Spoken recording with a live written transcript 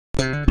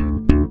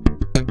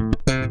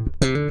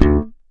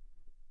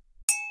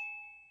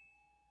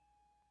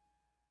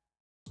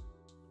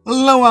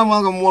Hello and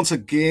welcome once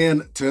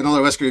again to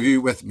another whiskey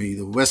review with me,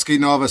 the Whiskey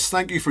Novice.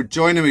 Thank you for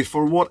joining me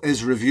for what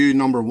is review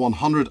number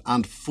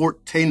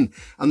 114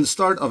 and the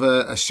start of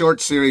a short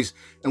series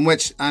in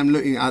which I'm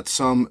looking at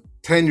some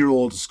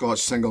 10-year-old Scotch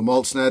single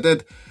malts. Now, I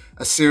did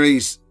a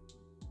series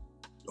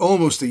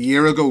almost a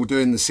year ago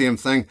doing the same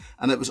thing,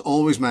 and it was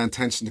always my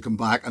intention to come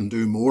back and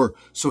do more.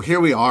 So here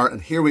we are,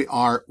 and here we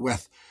are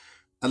with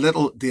a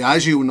little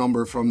Diageo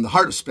number from the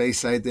heart of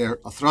Speyside there,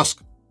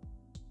 Athrusk.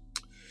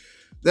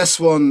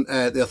 This one,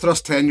 the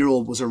Athrusk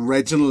 10-year-old, was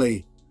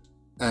originally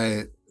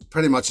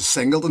pretty much a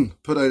singleton,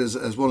 put out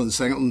as one of the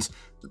singletons.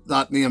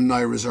 That name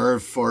now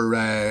reserved for,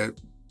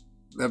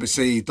 let me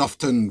see,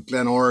 Duffton,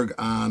 Glenorg,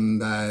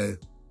 and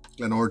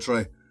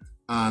Glenortry,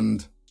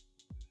 and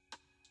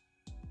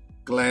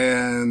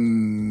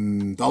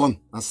Glendullan.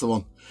 That's the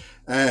one.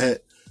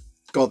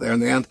 Got there in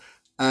the end.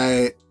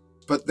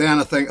 But then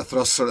I think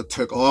Athrusk sort of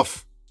took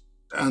off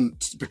and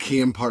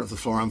became part of the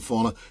Flora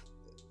Fauna.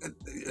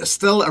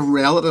 Still a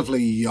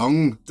relatively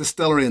young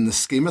distillery in the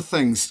scheme of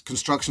things.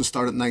 Construction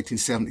started in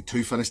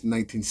 1972, finished in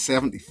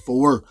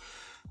 1974.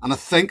 And I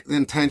think the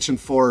intention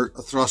for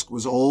Athrusk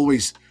was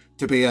always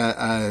to be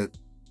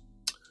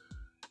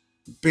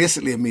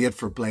basically a made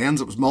for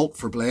blends. It was malt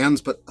for blends,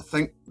 but I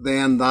think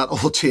then that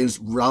all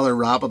changed rather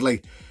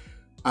rapidly,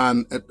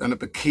 and it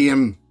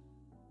became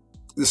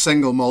the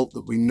single malt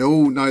that we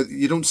know now.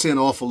 You don't see an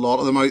awful lot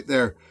of them out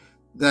there.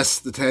 This,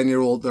 the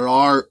 10-year-old, there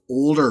are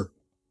older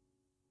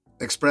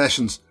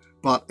expressions,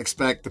 but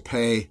expect to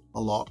pay a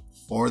lot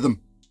for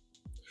them.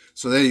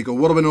 So there you go.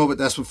 What do we know about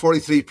this one?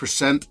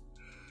 43%.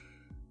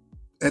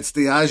 It's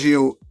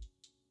Diageo,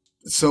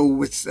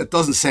 so it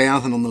doesn't say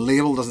anything on the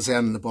label, doesn't say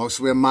anything in the box.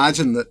 So we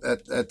imagine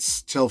that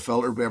it's chill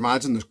filtered. We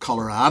imagine there's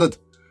colour added.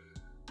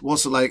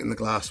 What's it like in the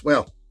glass?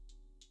 Well,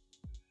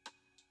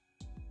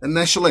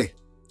 initially,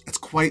 it's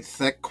quite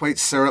thick, quite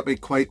syrupy,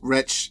 quite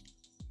rich.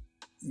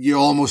 You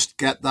almost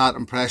get that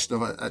impression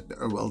of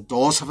well, it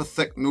does have a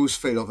thick nose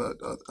feel, of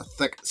a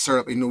thick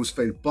syrupy nose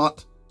feel,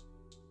 but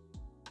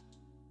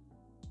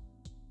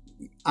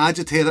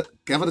agitate it,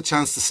 give it a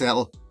chance to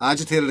settle,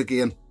 agitate it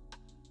again,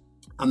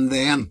 and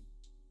then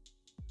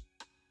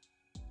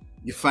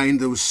you find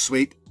those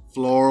sweet,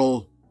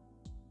 floral,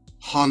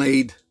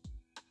 honeyed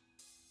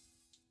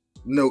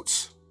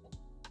notes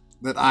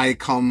that I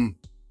come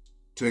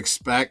to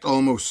expect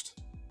almost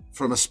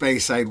from a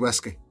Speyside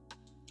whiskey,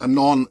 a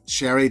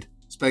non-sherried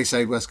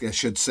Speyside whiskey, I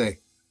should say.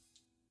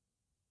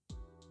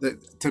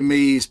 To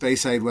me,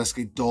 Speyside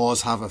whiskey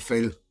does have a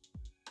feel.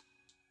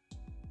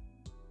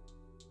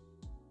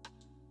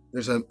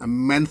 There's a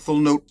menthol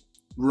note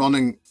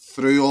running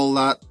through all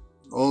that,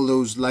 all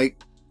those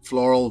light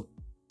floral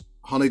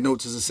honeyed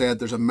notes. As I said,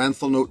 there's a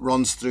menthol note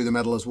runs through the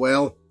middle as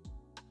well.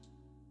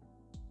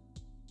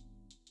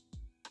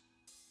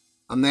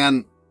 And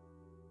then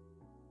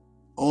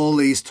all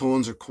these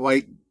tones are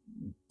quite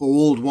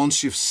bold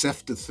once you've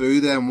sifted through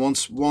them.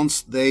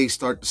 Once they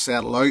start to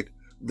settle out,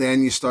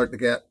 then you start to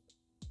get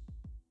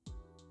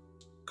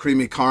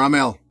creamy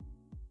caramel,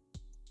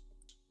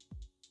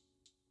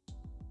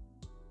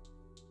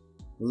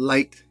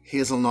 light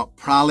hazelnut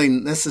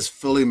praline. This is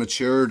fully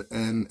matured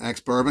in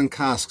ex-bourbon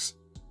casks,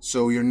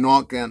 so you're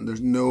not getting,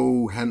 there's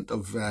no hint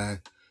of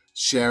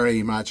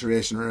sherry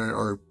maturation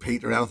or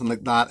peat or anything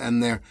like that in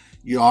there.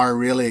 You are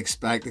really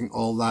expecting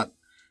all that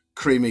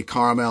creamy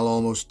caramel,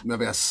 almost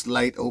maybe a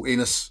slight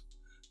oakiness.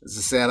 As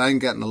I said, I'm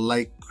getting a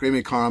light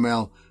creamy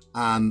caramel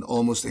and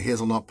almost a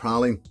hazelnut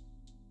praline,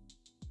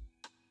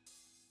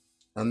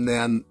 and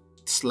then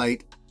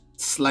slight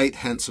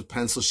hints of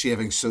pencil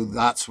shaving. So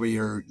that's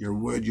where your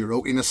wood, your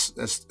oakiness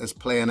is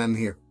playing in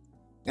here,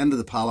 into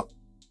the palate.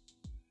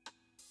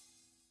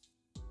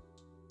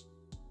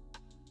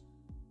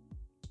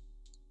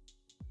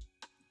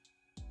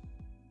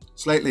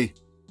 Slightly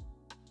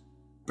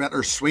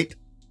bittersweet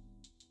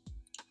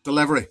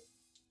delivery.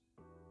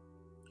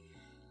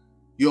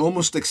 You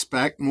almost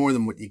expect more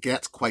than what you get.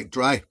 It's quite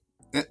dry.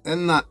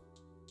 In that,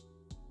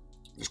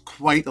 there's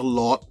quite a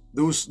lot.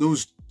 Those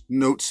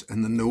notes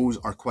in the nose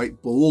are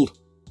quite bold.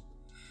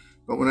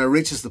 But when it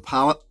reaches the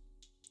palate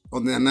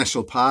on the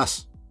initial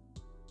pass,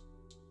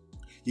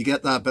 you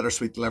get that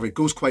bittersweet delivery. It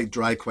goes quite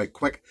dry, quite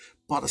quick.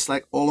 But it's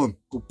like, all of them,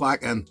 go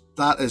back in.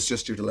 That is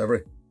just your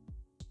delivery.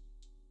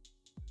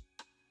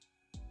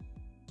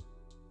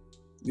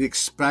 You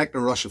expect a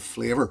rush of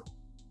flavour.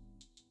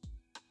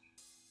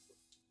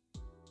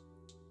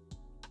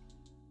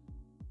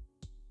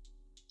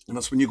 And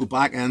that's when you go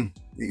back in,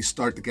 you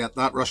start to get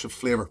that rush of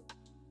flavour.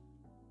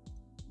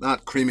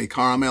 That creamy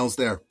caramel's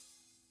there.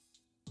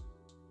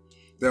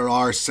 There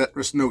are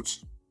citrus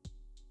notes.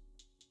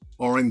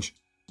 Orange,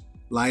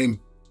 lime.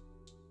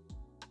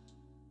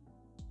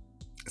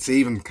 It's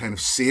even kind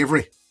of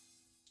savoury.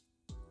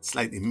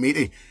 Slightly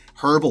meaty,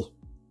 herbal.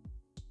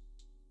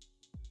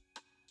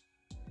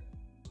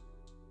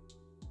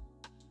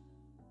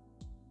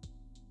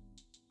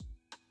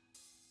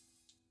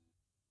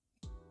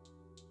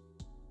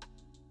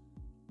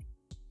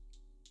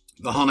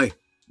 The honey,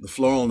 the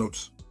floral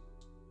notes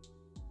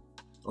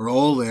are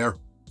all there.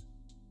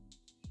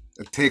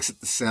 It takes it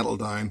to settle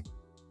down.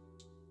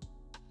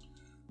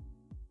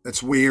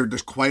 It's weird,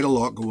 there's quite a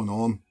lot going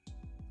on.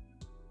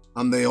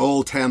 And they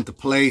all tend to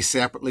play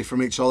separately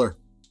from each other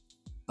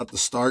at the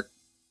start.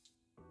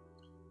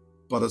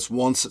 But it's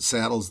once it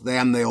settles,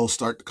 then they all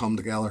start to come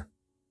together.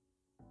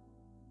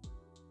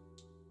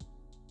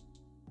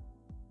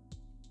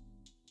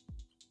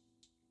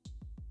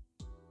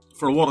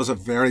 For what is a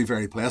very,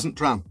 very pleasant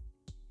dram.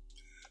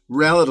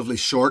 Relatively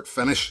short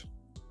finish,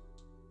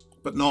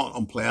 but not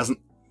unpleasant.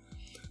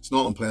 It's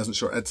not unpleasant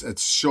short.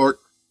 It's short,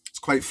 it's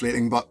quite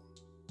fleeting, but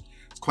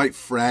it's quite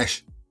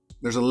fresh.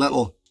 There's a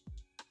little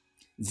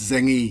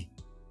zingy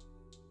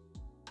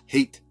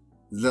heat,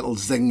 little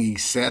zingy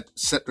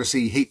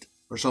citrusy heat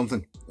or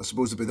something. I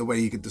suppose to be the way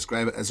you could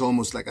describe it. It's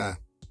almost like a,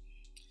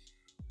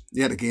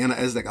 yet again, it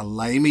is like a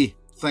limey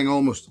thing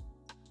almost.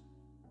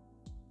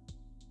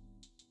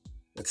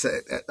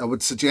 I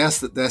would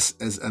suggest that this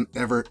is an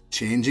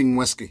ever-changing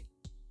whiskey.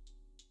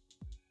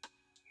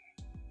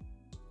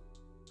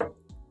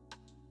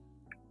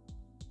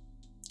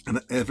 And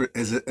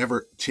is it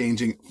ever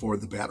changing for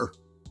the better?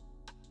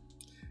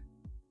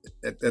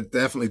 It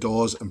definitely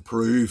does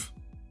improve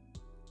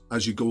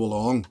as you go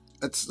along.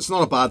 It's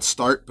not a bad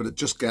start, but it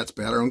just gets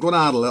better. I'm going to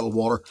add a little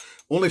water,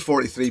 only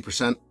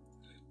 43%,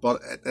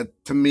 but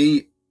to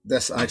me,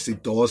 this actually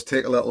does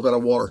take a little bit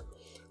of water.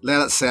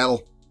 Let it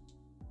settle.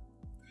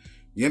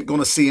 You ain't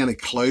going to see any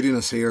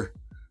cloudiness here,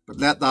 but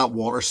let that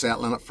water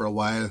settle in it for a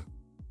while.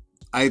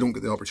 I don't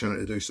get the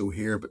opportunity to do so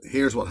here, but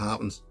here's what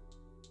happens.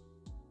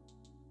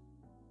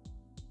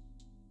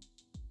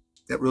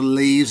 It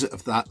relieves it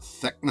of that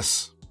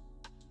thickness.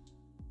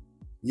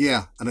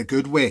 Yeah, in a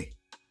good way.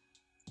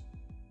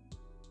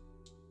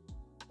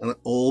 And it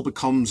all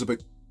becomes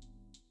about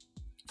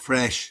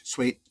fresh,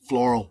 sweet,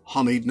 floral,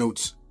 honeyed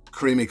notes,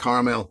 creamy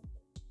caramel.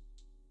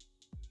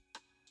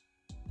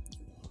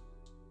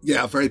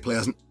 Yeah, very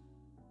pleasant.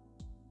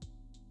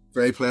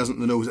 Very pleasant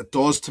in the nose. It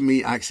does, to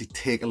me, actually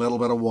take a little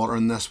bit of water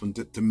in this one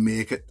to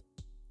make it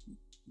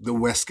the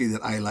whiskey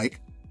that I like.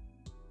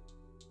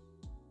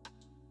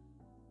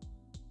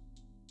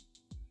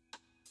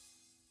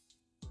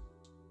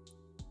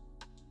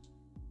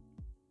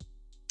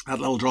 That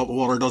little drop of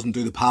water doesn't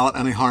do the palate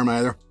any harm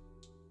either.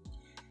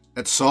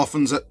 It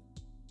softens it.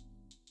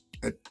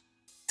 It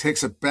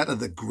takes a bit of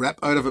the grip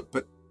out of it,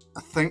 but I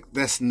think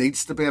this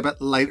needs to be a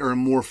bit lighter and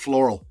more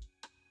floral.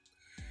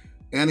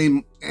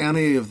 Any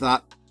of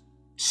that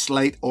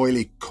slight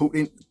oily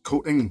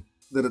coating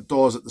that it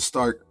does at the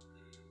start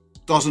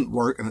doesn't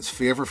work in its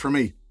favour for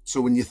me.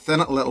 So when you thin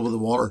it a little with the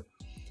water,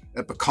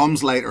 it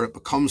becomes lighter, it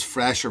becomes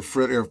fresher,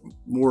 fruitier,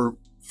 more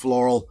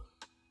floral,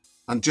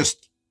 and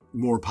just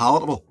more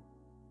palatable.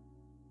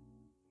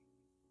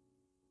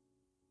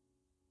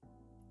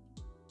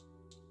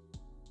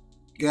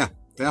 Yeah,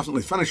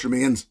 definitely. Finish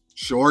remains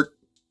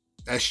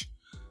short-ish,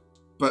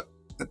 but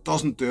it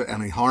doesn't do it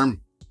any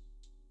harm.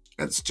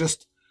 It's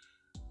just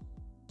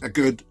a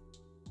good,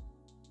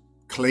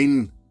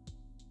 clean,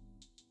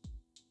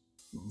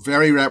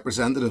 very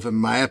representative, in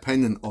my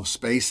opinion, of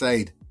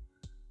Speyside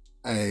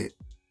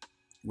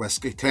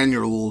whiskey,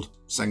 10-year-old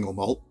single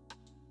malt.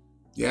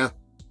 Yeah.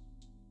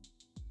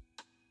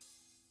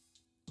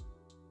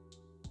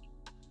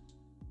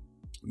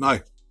 Now,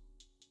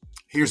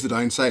 here's the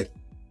downside.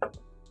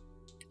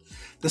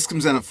 This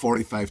comes in at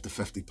 45 to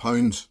 50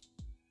 pounds.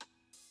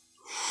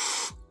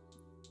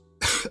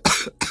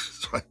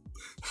 Sorry,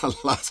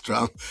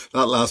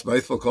 that last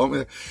mouthful caught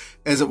me.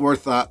 Is it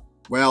worth that?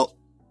 Well,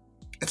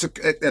 it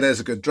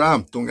is a good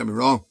dram, don't get me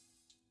wrong.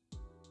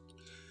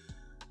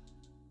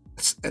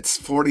 It's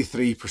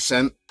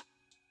 43%.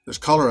 There's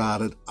colour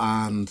added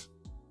and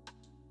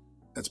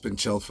it's been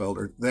chill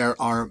filtered. There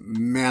are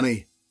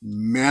many,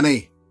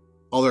 many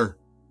other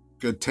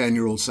good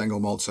 10-year-old single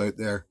malts out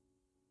there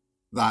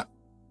that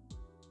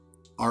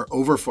are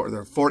over 40,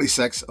 they're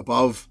 46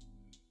 above,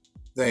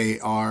 they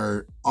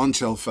are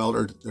unchill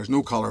filtered, there's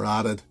no colour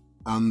added,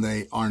 and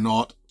they are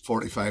not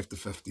 45 to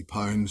 50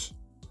 pounds.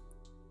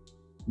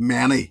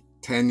 Many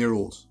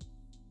 10-year-olds.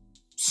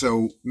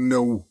 So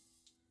no,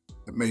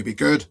 it may be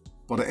good,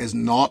 but it is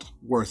not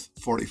worth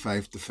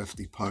 45 to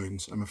 50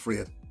 pounds, I'm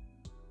afraid.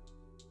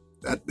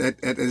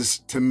 It is,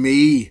 to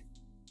me,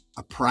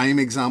 a prime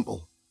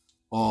example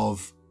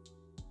of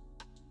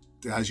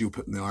Diageo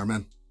putting the arm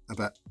in a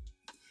bit.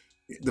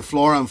 The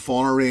Flora and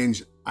Fauna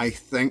range, I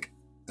think,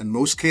 in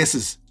most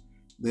cases,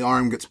 the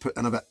arm gets put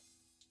in a bit.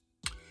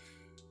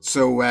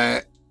 So,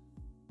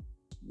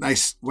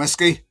 nice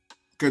whiskey,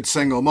 good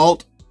single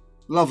malt,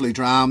 lovely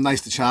dram,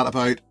 nice to chat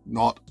about,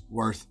 not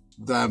worth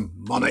the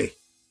money.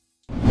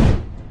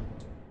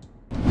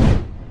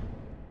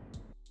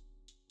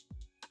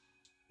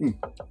 It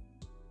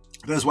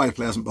is quite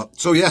pleasant, but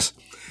so yes,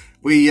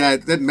 we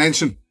did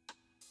mention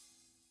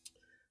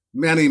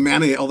many,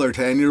 many other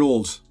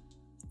 10-year-olds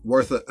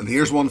worth it, and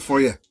here's one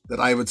for you that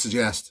I would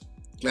suggest.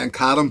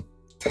 Glencadam,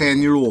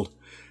 10-year-old.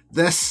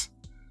 This,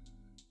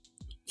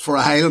 for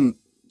a Highland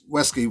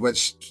whiskey,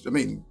 which, I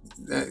mean,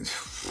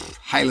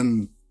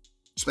 Highland,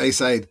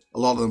 Speyside, a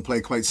lot of them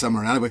play quite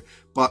similar anyway,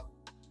 but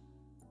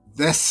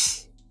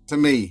this to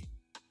me,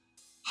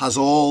 has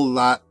all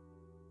that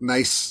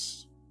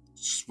nice,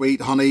 sweet,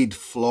 honeyed,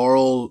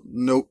 floral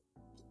note,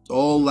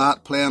 all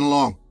that playing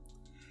along.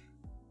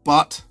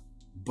 But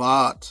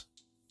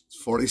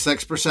it's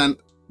 46%,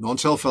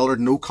 non-chill filtered,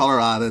 no colour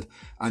added,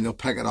 and you'll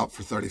pick it up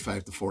for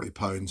 35 to 40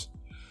 pounds.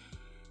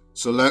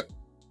 So look,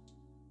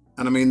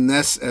 and I mean,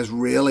 this is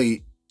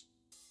really,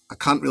 I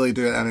can't really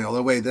do it any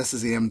other way. This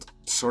is aimed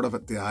sort of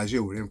at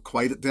Diageo. We're aimed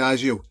quite at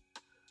Diageo.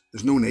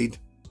 There's no need.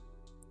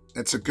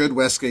 It's a good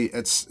whiskey.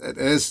 This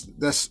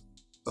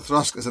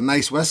Athrusk is a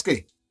nice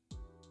whiskey,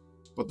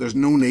 but there's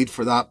no need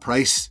for that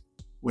price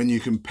when you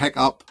can pick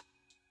up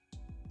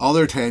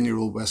other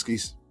 10-year-old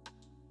whiskies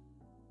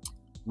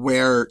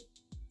where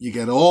you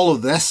get all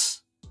of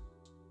this,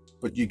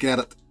 but you get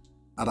it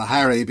at a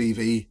higher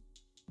ABV,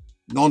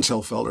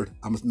 non-chill filtered,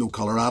 and with no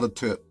colour added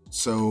to it.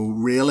 So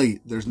really,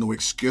 there's no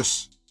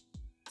excuse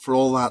for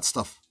all that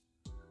stuff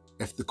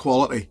if the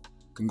quality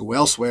can go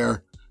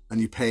elsewhere and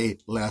you pay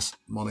less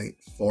money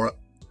for it.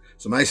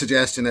 So my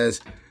suggestion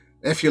is,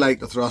 if you like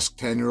the Athrusk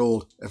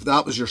 10-year-old, if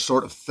that was your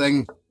sort of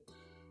thing,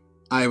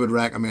 I would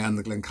recommend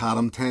the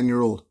Glencadam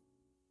 10-year-old.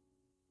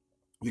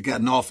 You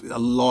get a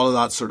lot of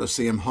that sort of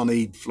same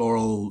honeyed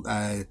floral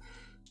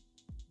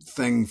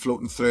thing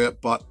floating through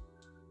it, but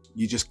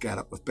you just get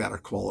it with better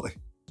quality,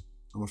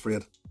 I'm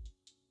afraid.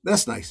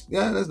 That's nice.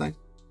 Yeah, it is nice.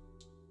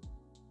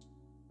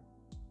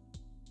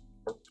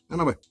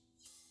 Anyway,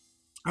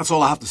 that's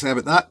all I have to say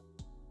about that.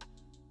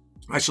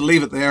 I shall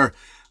leave it there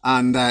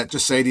and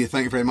just say to you,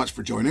 thank you very much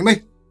for joining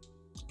me.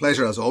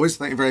 Pleasure as always.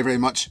 Thank you very, very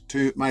much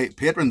to my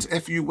patrons.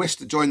 If you wish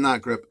to join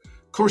that group,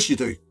 of course you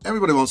do.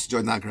 Everybody wants to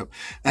join that group.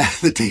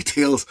 The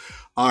details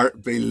are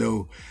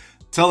below.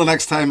 Till the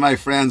next time, my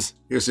friends,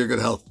 here's your good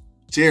health.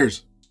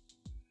 Cheers.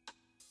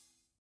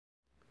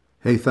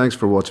 Hey, thanks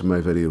for watching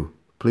my video.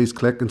 Please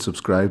click and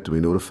subscribe to be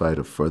notified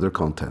of further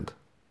content.